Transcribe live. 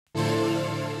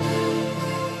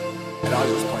I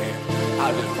was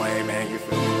just playing, man. You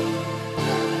feel me?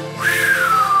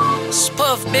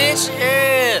 Spuff, bitch,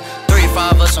 yeah.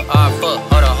 3-5 us on, fuck,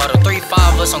 hold on.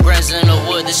 3-5 us on grands in the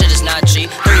wood, this shit is not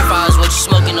cheap. 3-5 is what you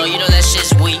smoking on, you know that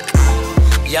shit's weak.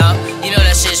 Yup, you know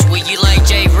that shit's weak. You like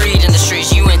Jay Reed in the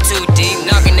streets, you in too deep.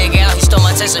 Knock a nigga out, he stole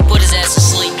my text and put his ass to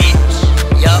sleep.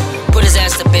 Yup, put his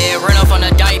ass to bed, run off on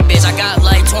a diet, bitch. I got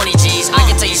like 20 G's. I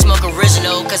can tell you smoke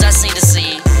original, cause I seen the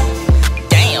seed.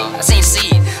 Damn, I seen the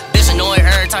seed. Bitch annoying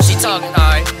every time she talking,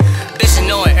 alright. Bitch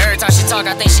annoying every time she talk,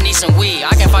 I think she needs some weed.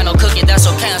 I can't find no cookie, that's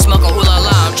okay, I'm smoking ooh la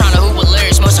la. I'm tryna hoop with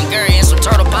Larry, smoke some Gary and some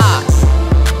turtle pie.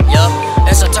 Yup,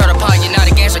 that's a turtle pie, you're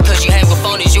not a gangster cause you hang with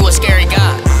phonies, you a scary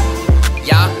guy.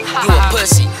 Yeah, you a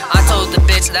pussy. I told the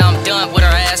bitch that I'm done with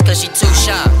her ass cause she too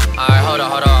shy. Alright, hold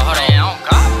on.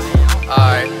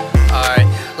 Alright.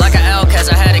 Like an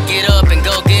outcast, I had to get up and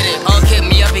go get it. Hit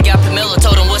me up, he got Pamela,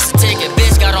 told him what's the ticket.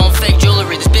 Bitch got on fake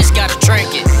jewelry, this bitch got a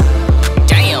trinket.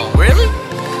 Damn, really?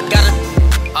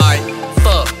 Alright,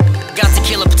 fuck. Got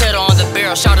tequila potato on the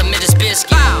barrel, shot him in his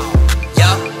biscuit.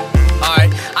 Yup,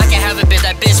 alright. I can have it, bitch,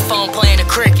 that bitch phone playing the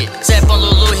cricket. Step on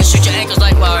Lil Louie, he shoot your ankles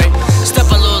like, alright. Step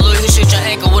on Lil Louie, he shoot your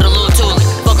ankle with a little toolie.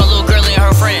 Fuck a little girlie and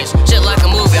her friends, shit like a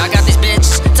movie. I got these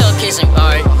bitches tongue kissing,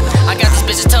 alright. I got these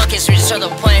bitches tongue kissing each other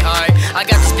while playing, alright. I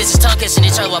got these bitches tongue kissing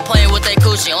each other while playing with they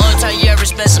coochie. Only time you ever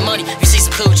spend some money, you see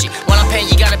some coochie. When I'm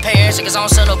paying, you gotta pay extra, cause I don't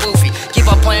sell no boofy.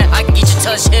 Keep on playing, I can get you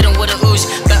touched, hit him with a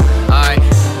Uzi. Alright.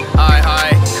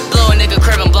 Blow a nigga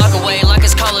crib and block away like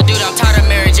it's Call of Duty. I'm tired of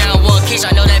Mary Jane one quiche,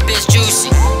 I know that bitch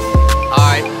juicy.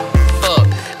 Alright, fuck.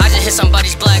 I just hit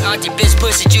somebody's black auntie, bitch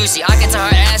pussy juicy. I can tell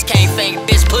her ass can't faint,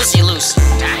 bitch pussy loose.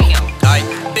 Damn. Alright,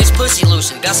 bitch pussy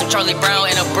loose. Got some Charlie Brown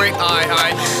and a brick,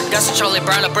 alright. Got some Charlie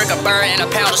Brown, a brick of bird, and a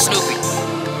pound of Snoopy.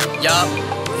 Yup,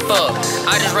 fuck.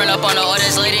 I just ran up on the old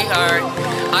ass lady, alright.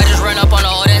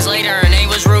 Her name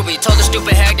was Ruby. Told the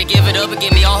stupid hack to give it up and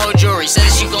give me all her jewelry. Said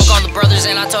that she gon' call the brothers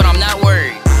and I told her I'm not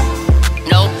worried.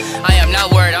 No, I am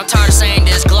not worried. I'm tired of saying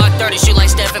this. Glock 30 shoot like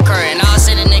Stephen Curry. And now I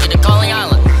send a nigga to Coney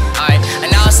Island. Alright, and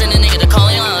now I send a nigga to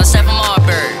Coney Island. Stephon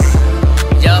Marbury.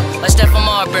 Yup, like Stephon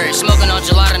Marbury. Smoking on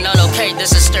gelato, not okay.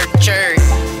 This is strictly cherry.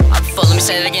 Let me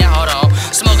say that again, hold on.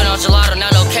 Smoking on gelato,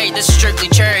 not okay. This is strictly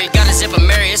cherry.